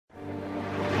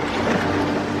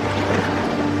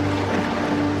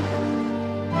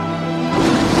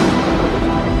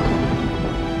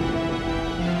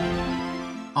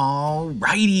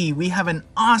Alrighty, we have an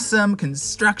awesome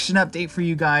construction update for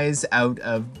you guys out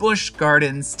of Busch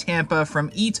Gardens, Tampa from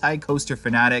Etai Coaster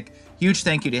Fanatic. Huge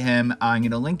thank you to him. I'm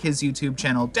going to link his YouTube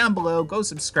channel down below. Go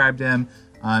subscribe to him.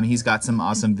 He's got some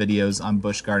awesome videos on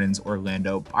Busch Gardens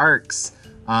Orlando parks.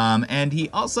 And he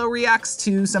also reacts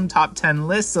to some top 10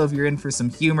 lists, so if you're in for some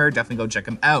humor, definitely go check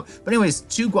him out. But anyways,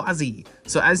 to Gwazi.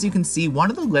 So as you can see, one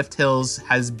of the lift hills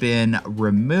has been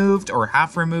removed, or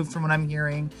half removed from what I'm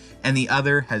hearing, and the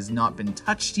other has not been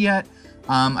touched yet.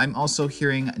 I'm also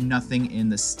hearing nothing in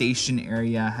the station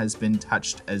area has been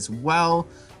touched as well.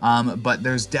 But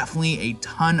there's definitely a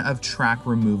ton of track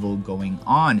removal going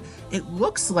on. It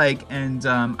looks like, and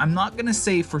I'm not gonna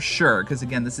say for sure, because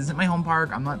again, this isn't my home park,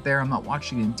 I'm not there, I'm not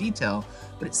watching in detail,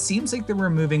 but it seems like they're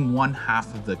removing one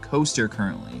half of the coaster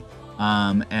currently.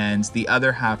 And the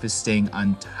other half is staying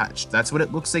untouched. That's what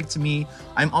it looks like to me.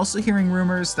 I'm also hearing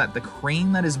rumors that the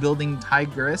crane that is building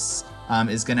Tigris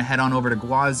is gonna head on over to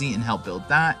Gwazi and help build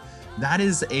that. That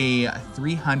is a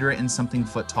 300 and something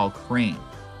foot tall crane.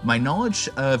 My knowledge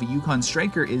of Yukon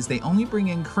Striker is they only bring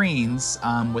in cranes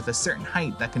with a certain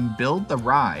height that can build the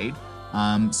ride.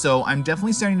 So I'm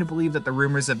definitely starting to believe that the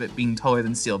rumors of it being taller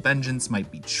than Steel Vengeance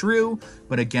might be true.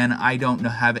 But again, I don't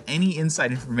have any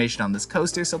inside information on this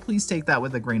coaster, so please take that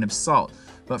with a grain of salt.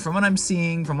 But from what I'm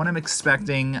seeing, from what I'm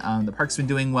expecting, the park's been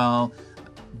doing well.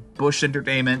 Busch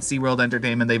Entertainment, SeaWorld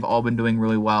Entertainment, they've all been doing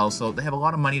really well. So they have a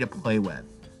lot of money to play with.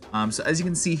 So as you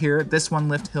can see here, this one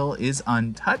lift hill is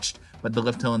untouched, but the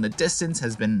lift hill in the distance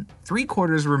has been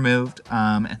 3/4 removed.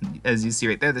 And as you see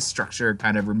right there, the structure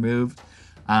kind of removed.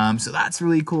 So that's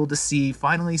really cool to see.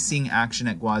 Finally seeing action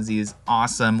at Gwazi is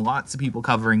awesome. Lots of people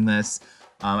covering this.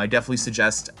 I definitely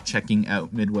suggest checking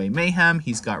out Midway Mayhem.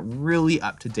 He's got really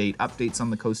up-to-date updates on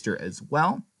the coaster as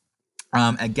well.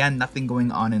 Again, nothing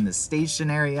going on in the station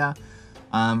area.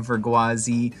 For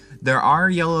Gwazi. There are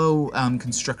yellow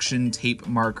construction tape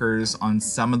markers on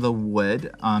some of the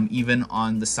wood, even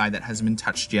on the side that hasn't been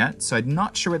touched yet. So I'm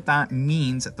not sure what that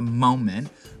means at the moment.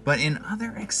 But in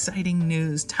other exciting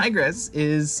news, Tigris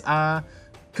is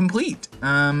complete.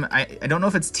 I don't know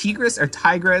if it's Tigris or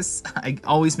Tigris. I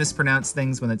always mispronounce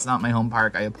things when it's not my home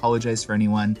park. I apologize for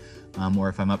anyone. Or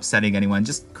if I'm upsetting anyone,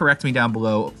 just correct me down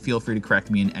below. Feel free to correct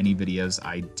me in any videos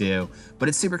I do. But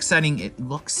it's super exciting. It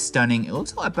looks stunning. It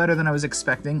looks a lot better than I was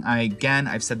expecting.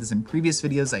 I've said this in previous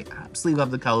videos, I absolutely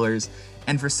love the colors.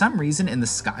 And for some reason in the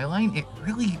skyline, it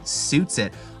really suits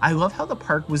it. I love how the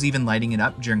park was even lighting it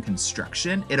up during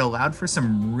construction. It allowed for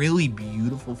some really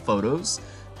beautiful photos.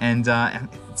 And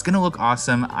it's gonna look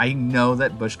awesome. I know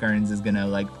that Busch Gardens is gonna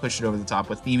like push it over the top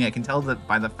with theming. I can tell that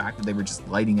by the fact that they were just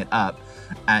lighting it up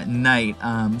at night.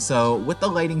 So with the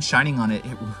lighting shining on it,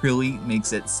 it really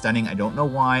makes it stunning. I don't know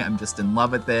why, I'm just in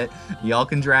love with it. Y'all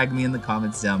can drag me in the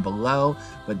comments down below,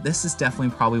 but this is definitely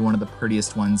probably one of the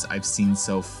prettiest ones I've seen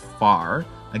so far.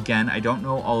 Again, I don't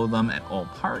know all of them at all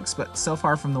parks, but so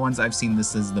far from the ones I've seen,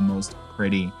 this is the most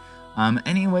pretty.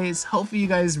 Anyways, hopefully you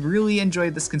guys really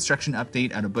enjoyed this construction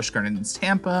update out of Busch Gardens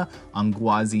Tampa on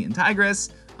Gwazi and Tigris.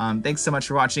 Thanks so much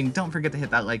for watching. Don't forget to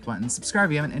hit that like button, subscribe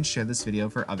if you haven't, and share this video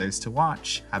for others to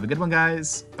watch. Have a good one,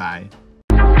 guys. Bye.